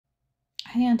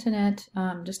Hi, Antoinette.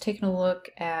 Just taking a look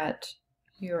at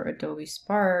your Adobe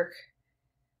Spark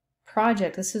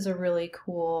project. This is a really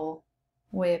cool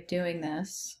way of doing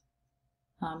this.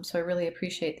 So I really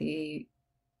appreciate the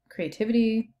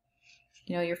creativity.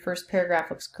 Your first paragraph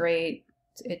looks great.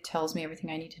 It tells me everything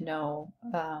I need to know.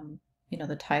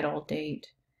 The title, date,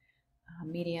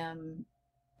 medium,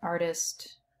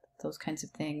 artist, those kinds of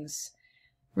things.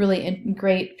 Really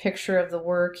great picture of the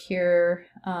work here.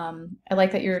 I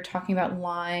like that you're talking about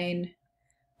line,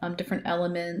 different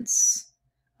elements.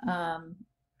 Um,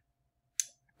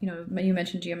 you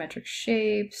mentioned geometric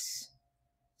shapes,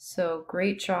 so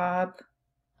great job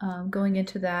going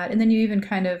into that. And then you even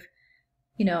kind of,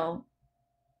 you know,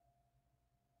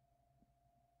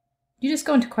 you just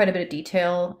go into quite a bit of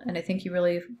detail, and I think you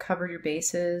really covered your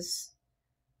bases.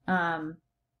 Um,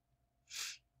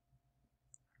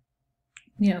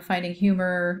 Finding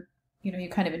humor, you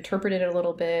kind of interpreted it a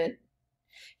little bit.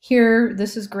 Here,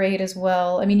 this is great as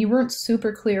well. I mean, you weren't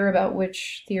super clear about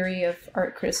which theory of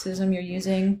art criticism you're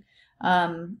using,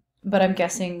 but I'm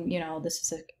guessing,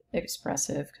 this is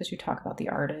expressive because you talk about the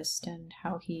artist and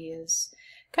how he is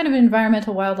kind of an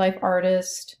environmental wildlife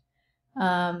artist.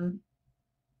 And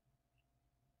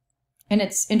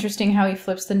it's interesting how he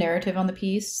flips the narrative on the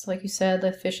piece. Like you said,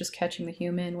 the fish is catching the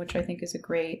human, which I think is a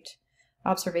great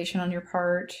observation on your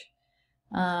part.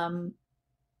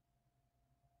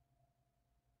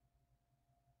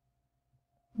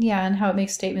 Yeah, and how it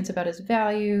makes statements about his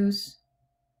values.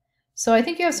 So I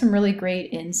think you have some really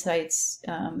great insights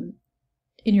in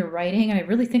your writing, and I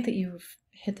really think that you've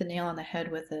hit the nail on the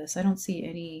head with this. I don't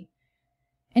see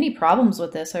any problems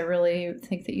with this. I really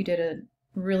think that you did a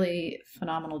really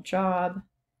phenomenal job,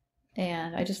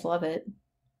 and I just love it.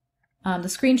 The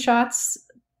screenshots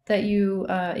that you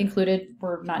included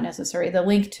were not necessary. The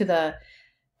link to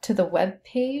the web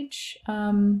page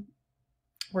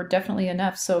were definitely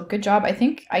enough. So good job. I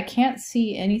think I can't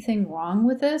see anything wrong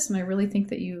with this, and I really think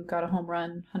that you got a home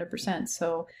run 100%.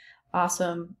 So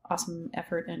awesome, awesome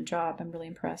effort and job. I'm really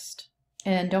impressed.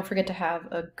 And don't forget to have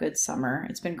a good summer.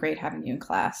 It's been great having you in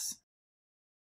class.